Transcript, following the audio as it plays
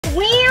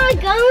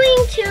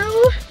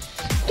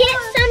get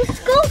some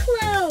school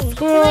clothes.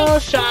 School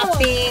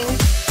shopping.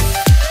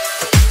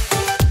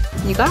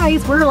 You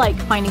guys, we're like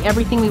finding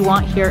everything we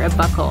want here at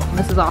Buckle.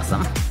 This is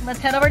awesome. Let's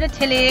head over to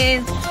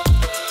Tilly's.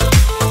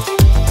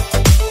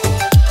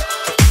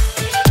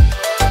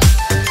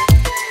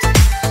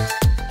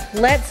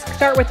 Let's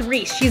start with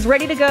Reese. She's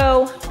ready to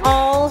go.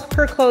 All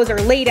her clothes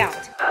are laid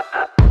out.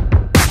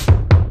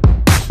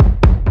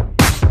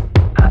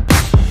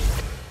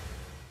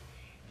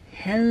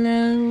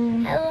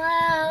 Hello.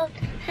 Hello.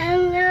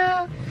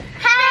 Hello.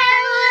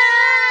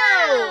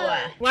 Hello.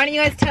 Why don't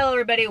you guys tell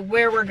everybody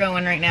where we're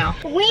going right now?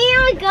 We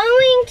are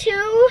going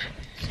to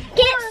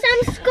get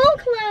some school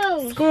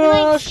clothes.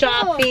 School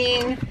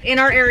shopping. In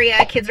our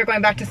area, kids are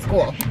going back to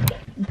school.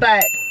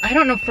 But I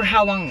don't know for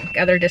how long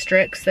other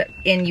districts that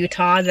in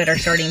Utah that are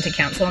starting to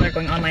cancel and they're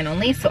going online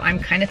only. So I'm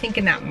kind of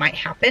thinking that might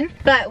happen.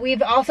 But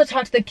we've also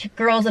talked to the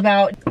girls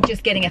about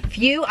just getting a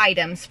few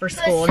items for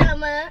school. For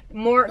summer.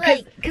 More,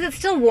 because it's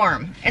still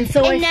warm. And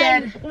so I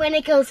said, when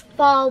it goes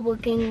fall, we're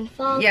getting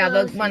fall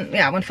clothes.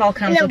 When fall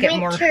comes, we'll get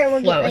more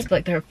we'll clothes.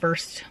 Like their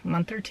first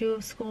month or two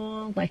of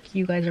school, like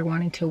you guys are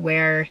wanting to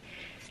wear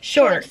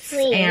shorts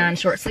and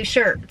short sleeve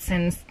shirts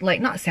and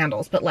like not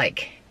sandals, but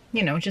like,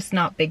 you know, just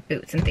not big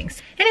boots and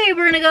things. Anyway,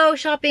 we're gonna go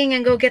shopping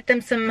and go get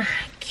them some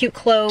cute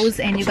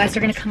clothes, and you guys are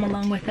gonna come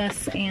along with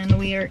us, and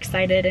we are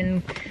excited.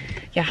 And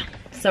yeah,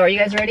 so are you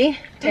guys ready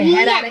to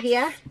head out of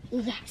here?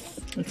 Yes.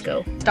 Let's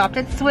go. Stopped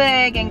at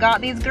Swig and got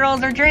these girls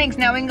their drinks.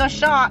 Now we can go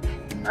shop,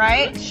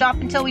 right? Shop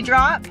until we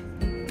drop.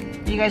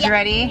 You guys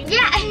ready?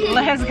 Yeah.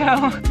 Let's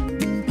go.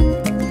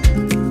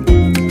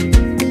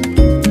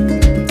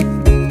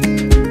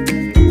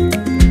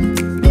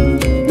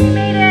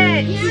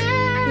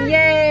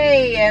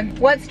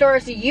 What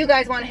stores do you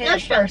guys want to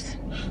hit first?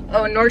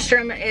 Oh,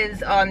 Nordstrom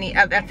is on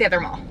that's the other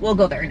mall. We'll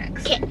go there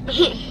next.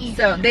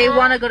 So they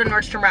want to go to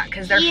Nordstrom Rack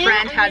because their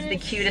friend has the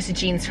cutest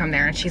jeans from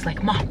there, and she's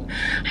like, Mom,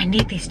 I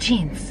need these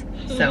jeans.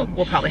 So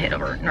we'll probably hit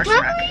over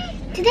Nordstrom Rack.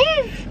 Do they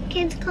have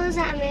kids clothes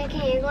at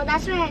American Eagle?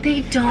 That's where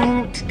they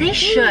don't. They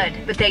should,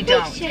 but they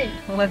don't. Should.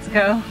 Well, let's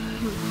go.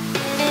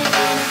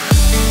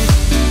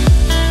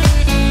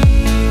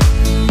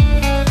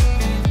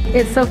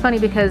 It's so funny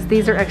because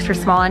these are extra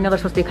small. I know they're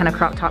supposed to be kind of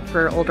crop top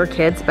for older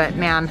kids, but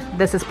man,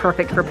 this is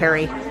perfect for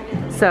Perri.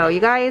 So you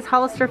guys,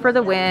 Hollister for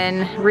the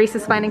win. Reese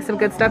is finding some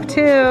good stuff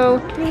too.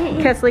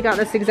 Kesley got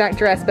this exact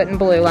dress, but in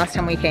blue last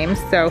time we came.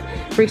 So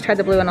Reese tried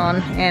the blue one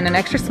on and an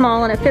extra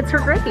small, and it fits her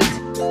great.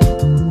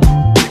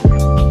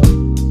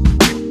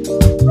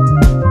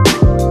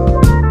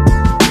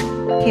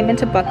 Came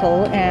into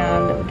Buckle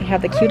and they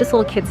have the cutest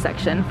little kids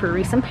section for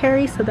Reese and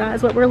Perri, so that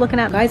is what we're looking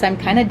at. Guys, I'm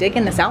kind of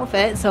digging this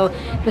outfit. So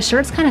the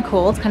shirt's kind of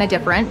cool, it's kind of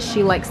different.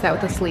 She likes that with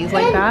the sleeves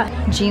like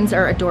that. Jeans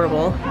are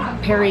adorable.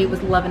 Perri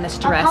was loving this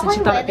dress and she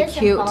thought it'd be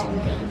cute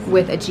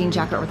with a jean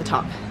jacket over the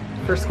top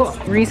for school.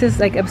 Reese is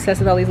like obsessed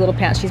with all these little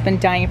pants. She's been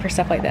dying for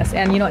stuff like this.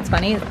 And you know what's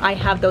funny? I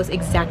have those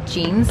exact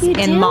jeans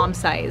in mom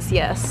size.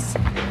 Yes,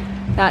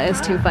 that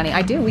is too funny.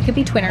 I do, we could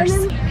be twinners.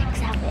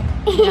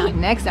 Yeah,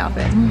 next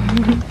outfit.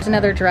 There's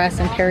another dress,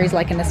 and Perri's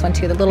liking this one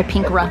too. The little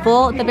pink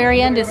ruffle at the very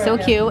end is so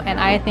cute, and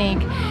I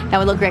think that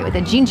would look great with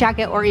a jean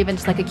jacket or even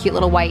just like a cute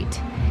little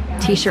white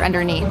t-shirt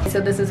underneath.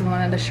 So this is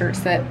one of the shirts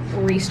that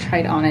Reese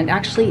tried on. It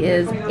actually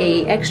is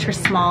a extra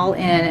small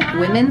in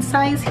women's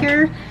size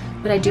here,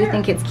 but I do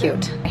think it's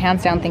cute. I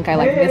hands down think I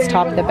like this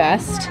top the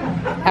best.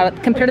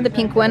 Compared to the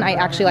pink one, I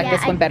actually like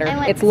this one better.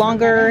 It's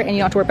longer and you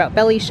don't have to worry about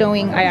belly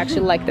showing. I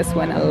actually like this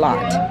one a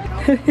lot.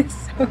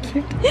 It's so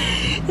cute.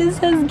 It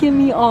says, give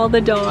me all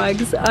the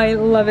dogs. I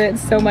love it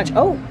so much.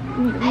 Oh,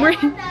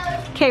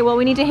 okay, well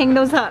we need to hang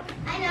those up.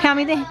 Hand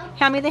me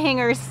the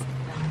hangers.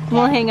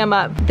 We'll hang them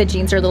up. The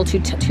jeans are a little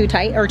too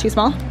tight or too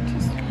small?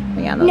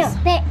 Yeah, those.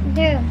 No,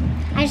 they're,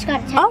 I just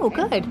got a Oh,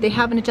 good. They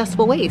have an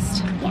adjustable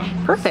waist.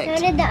 Yeah. Perfect.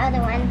 So did the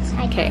other ones.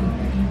 Okay.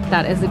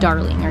 That is the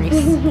darling, Reese.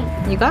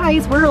 You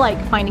guys, we're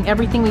like finding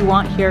everything we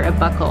want here at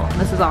Buckle.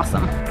 This is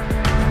awesome.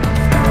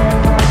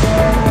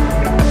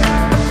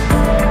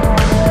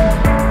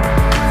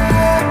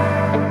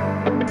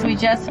 So we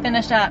just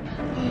finished up.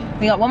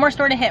 We got one more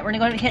store to hit. We're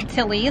gonna go hit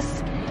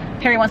Tilly's.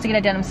 Perri wants to get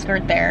a denim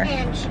skirt there.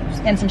 And shoes.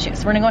 And some shoes.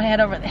 So we're gonna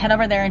go head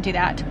over there and do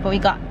that. But we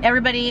got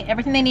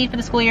everything they need for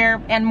the school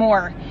year and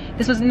more.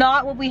 This was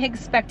not what we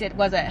expected,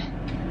 was it?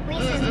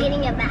 Reese is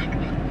getting a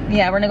backpack.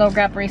 Yeah, we're gonna go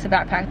grab Reese a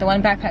backpack. The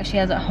one backpack she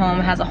has at home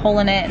has a hole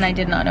in it, and I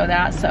did not know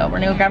that. So we're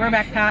gonna go grab her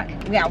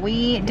backpack. Yeah,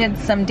 we did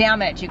some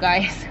damage, you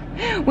guys.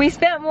 We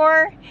spent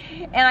more,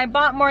 and I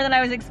bought more than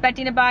I was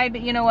expecting to buy,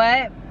 but you know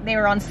what? They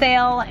were on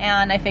sale,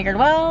 and I figured,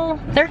 well,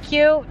 they're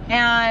cute,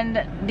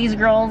 and these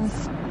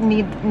girls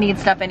need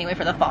stuff anyway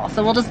for the fall.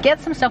 So we'll just get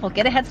some stuff, we'll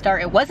get a head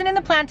start. It wasn't in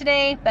the plan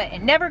today, but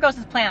it never goes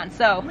as planned.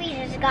 So we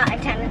just got a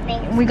ton of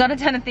things. We got a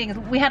ton of things.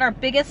 We had our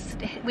biggest,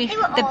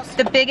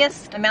 the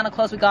biggest amount of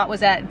clothes we got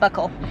was at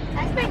Buckle.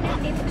 That's my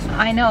favorite store.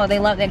 I know, they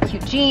had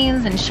cute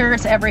jeans and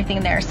shirts,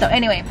 everything there. So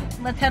anyway,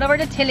 let's head over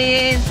to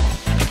Tilly's.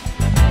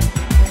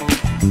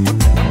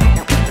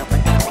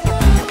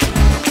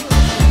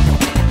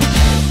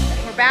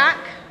 We're back.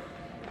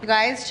 You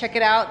guys, check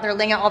it out. They're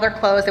laying out all their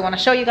clothes. They want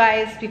to show you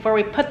guys before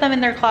we put them in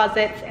their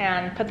closets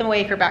and put them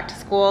away for back to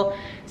school.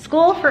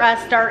 School for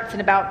us starts in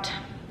about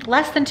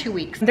less than 2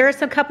 weeks. There are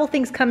a couple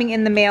things coming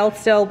in the mail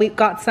still. We've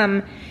got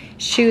some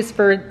shoes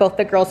for both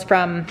the girls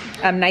from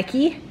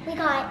Nike. We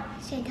got,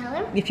 should I tell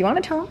them? If you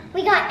want to tell them.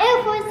 We got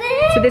Air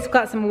Forces. So this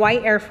got some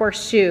white Air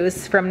Force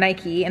shoes from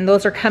Nike, and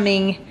those are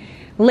coming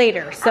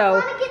later. So I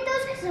want to get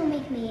those because they'll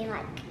make me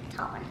like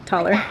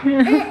taller.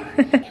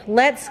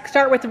 Let's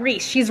start with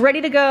Reese. She's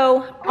ready to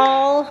go.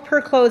 All her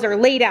clothes are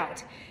laid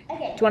out.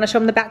 Okay. Do you want to show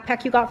them the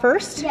backpack you got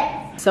first?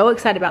 Yes. So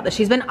excited about this.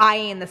 She's been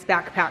eyeing this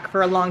backpack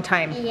for a long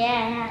time.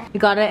 Yeah. We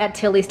got it at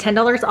Tilly's,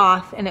 $10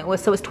 off, and it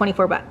was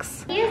 24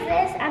 bucks. Use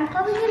this. I'm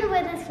probably gonna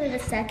wear this for the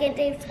second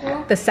day of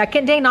school. The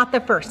second day, not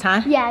the first,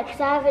 huh? Yeah, because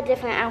I have a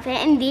different outfit,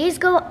 and these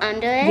go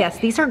under it. Yes,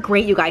 these are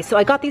great, you guys. So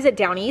I got these at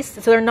Downey's,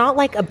 so they're not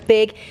like a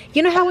big,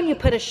 you know how when you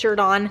put a shirt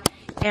on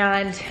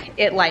and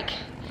it like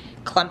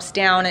clumps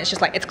down, it's just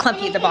like, it's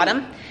clumpy at the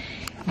bottom?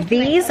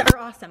 These are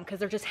awesome because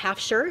they're just half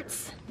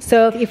shirts.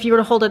 So if you were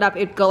to hold it up,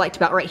 it'd go like to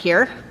about right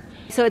here.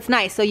 So it's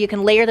nice, so you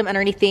can layer them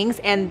underneath things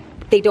and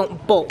they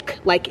don't bulk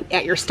like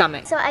at your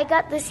stomach. So I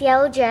got this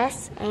yellow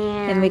dress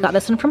and we got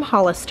this one from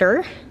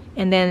Hollister,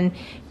 and then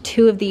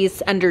 2 of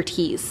these under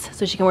tees.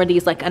 So she can wear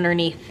these like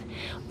underneath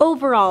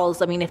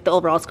overalls. I mean, if the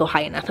overalls go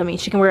high enough. I mean,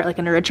 she can wear it like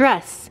under a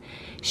dress.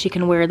 She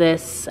can wear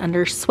this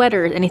under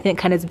sweaters, anything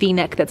that kind of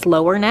V-neck that's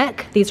lower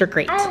neck. These are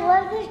great. I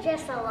love this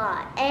dress a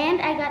lot.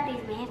 And I got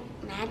these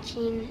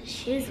matching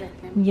shoes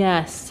with them.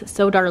 Yes,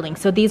 so darling.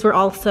 So these were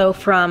also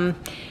from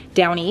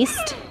Down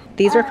East.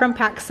 These are from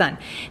PacSun.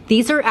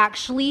 These are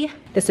actually,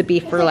 this would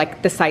be for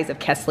like the size of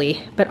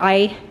Kesley, but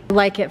I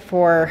like it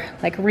for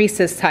like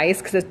Reese's size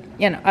because it's,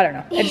 you know, I don't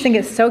know. I just think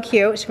it's so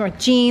cute. She can wear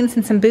jeans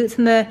and some boots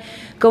in the,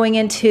 going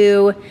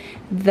into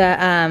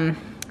the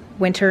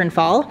winter and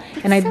fall.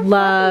 And I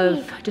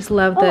love, just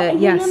love the,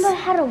 yes. Remember I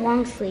had a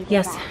long sleeve.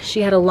 Yes,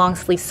 she had a long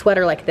sleeve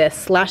sweater like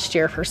this last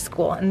year for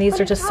school, and these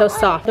are just so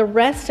soft. The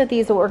rest of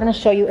these that we're gonna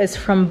show you is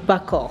from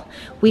Buckle.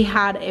 We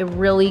had a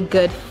really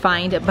good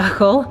find at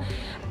Buckle.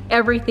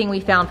 Everything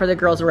we found for the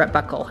girls were at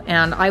Buckle,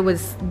 and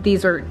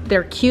these are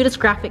their cutest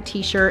graphic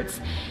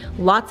t-shirts,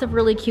 lots of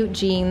really cute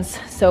jeans.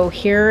 So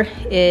here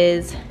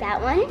is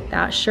that one,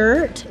 that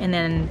shirt, and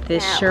then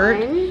this shirt,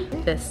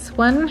 this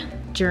one,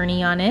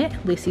 Journey on it.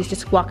 Lucy's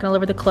just walking all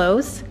over the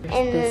clothes.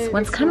 And this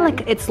one's kind of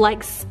like, it's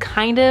like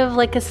kind of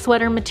like a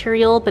sweater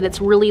material, but it's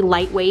really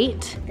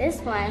lightweight. This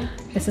one.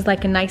 This is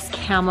like a nice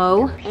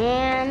camo.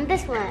 And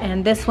this one.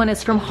 And this one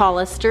is from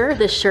Hollister,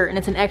 this shirt, and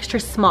it's an extra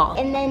small.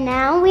 And then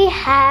now we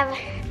have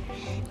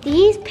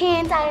these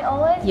pants I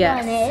always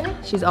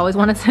wanted. She's always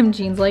wanted some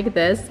jeans like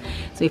this.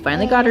 So we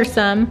finally got her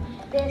some.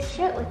 This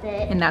shirt with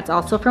it. And that's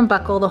also from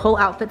Buckle. The whole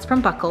outfit's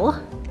from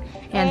Buckle.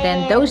 And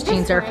then those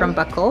jeans are from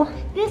Buckle.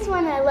 This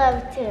one I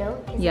love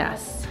too.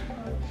 Yes.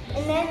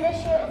 And then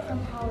this shirt is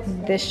from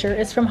Hollister. This shirt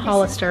is from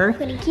Hollister.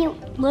 Pretty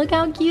cute. Look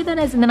how cute that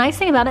is. And the nice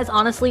thing about it is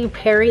honestly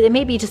Perri, they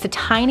may be just a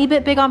tiny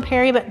bit big on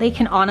Perri, but they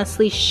can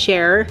honestly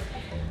share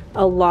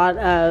a lot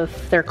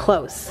of their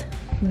clothes.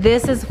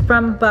 This is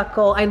from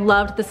Buckle. I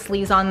loved the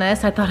sleeves on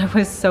this. I thought it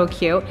was so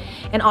cute.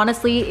 And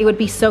honestly, it would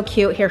be so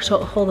cute. Here,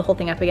 hold the whole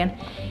thing up again.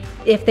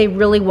 If they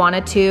really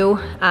wanted to,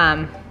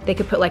 they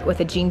could put like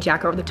with a jean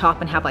jacket over the top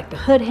and have like the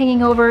hood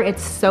hanging over.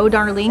 It's so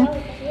darling.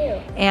 So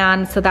cute.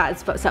 And so that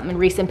is something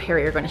Reese and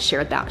Perri are going to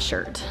share that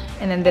shirt.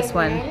 And then this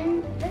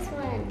one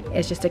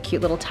is just a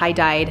cute little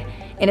tie-dyed,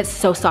 and it's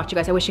so soft, you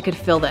guys. I wish you could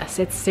feel this.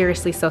 It's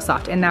seriously so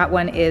soft. And that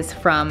one is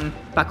from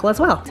Buckle as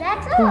well.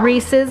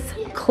 Reese's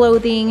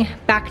clothing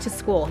back to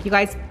school. You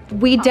guys,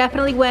 we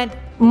definitely went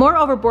more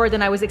overboard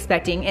than I was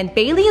expecting, and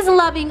Bailey is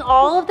loving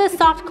all of the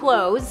soft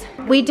clothes.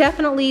 We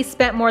definitely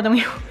spent more than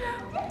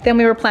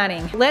we were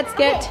planning. Let's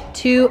get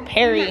to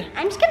Perri.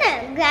 I'm just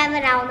gonna grab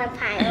it out of the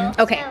pile.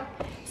 Okay,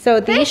 so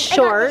these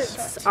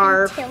shorts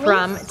are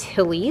from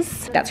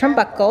Tilly's. That's from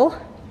Buckle.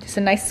 Just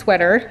a nice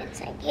sweater.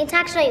 It's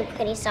actually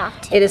pretty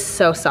soft too. It is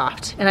so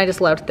soft, and I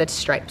just loved the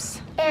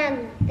stripes.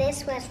 And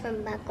this was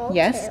from Buckle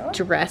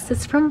too. Dress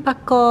is from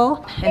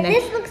Buckle. And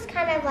this looks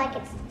kind of like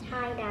it's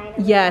tie-dyed.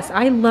 Yes,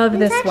 I love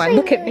this one.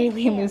 Look at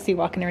Bailey and Lucy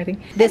walking and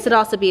everything. This would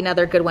also be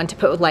another good one to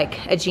put with like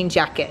a jean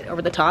jacket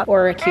over the top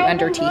or a cute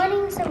under tee. I'm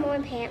wanting some more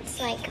pants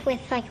like with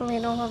like a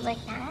little holes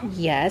like that.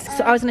 Yes,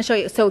 so I was gonna show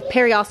you. So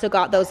Perri also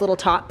got those little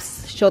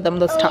tops. Show them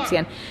those tops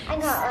again. I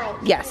got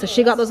like yeah, so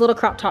she got those little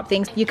crop top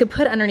things. You could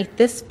put underneath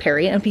this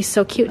Perri and it'd be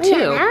so cute too.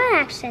 Yeah, that would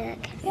actually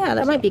look. Yeah,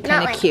 that might be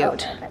kind of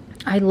cute.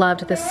 I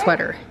loved this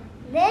sweater.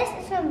 This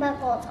is from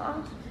Buckle.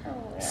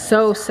 It's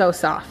also so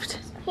soft.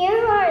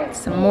 Here are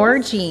some more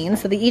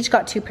jeans. So they each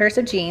got 2 pairs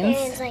of jeans.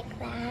 It's like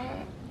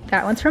that.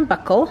 That one's from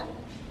Buckle.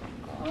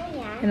 Oh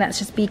yeah. And that's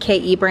just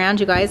BKE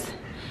brand, you guys.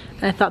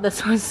 And I thought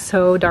this was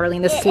so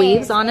darling. The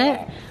sleeves on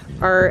it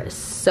are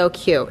so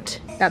cute.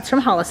 That's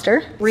from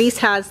Hollister. Reese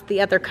has the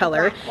other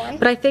color,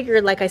 but I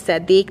figured, like I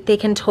said, they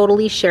can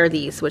totally share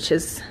these, which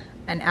is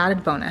an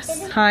added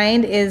bonus.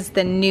 Kind is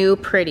the new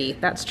pretty.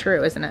 That's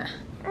true, isn't it?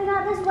 I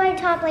got this white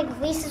top like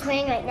Reese is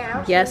wearing right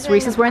now. Yes,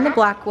 Reese is wearing the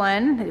black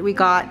one. I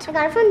got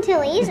it from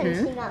Tilly's and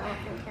she got that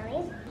from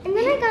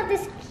then I got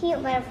this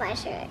cute butterfly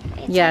shirt.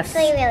 It's Yes.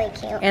 actually really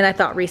cute. And I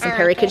thought Reese and I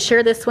Perri like could it.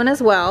 share this one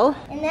as well.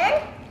 And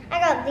then I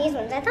got these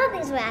ones. I thought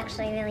these were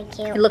actually really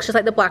cute. It looks just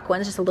like the black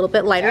ones, just a little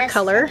bit lighter Yes.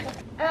 color.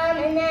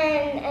 And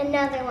then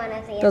another one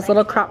of these. Those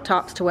little crop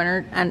tops to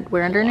wear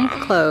underneath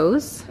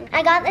clothes.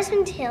 I got this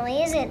from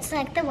Tilly's. It's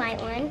like the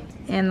white one.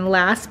 And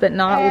last but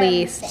not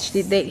least,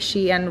 this.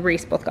 she and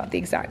Reese both got the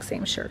exact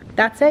same shirt.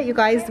 That's it, you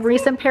guys.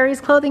 Reese and Perri's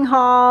clothing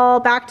haul.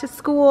 Back to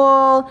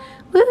school.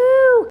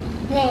 Woohoo!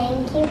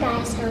 Thank you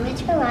guys so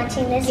much for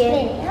watching this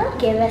video.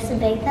 Give us a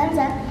big thumbs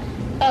up.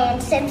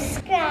 And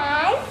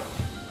subscribe.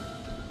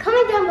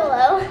 Comment down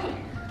below.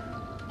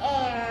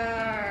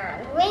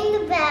 And ring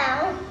the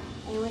bell.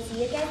 And we'll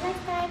see you guys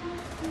next time.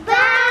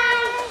 Bye!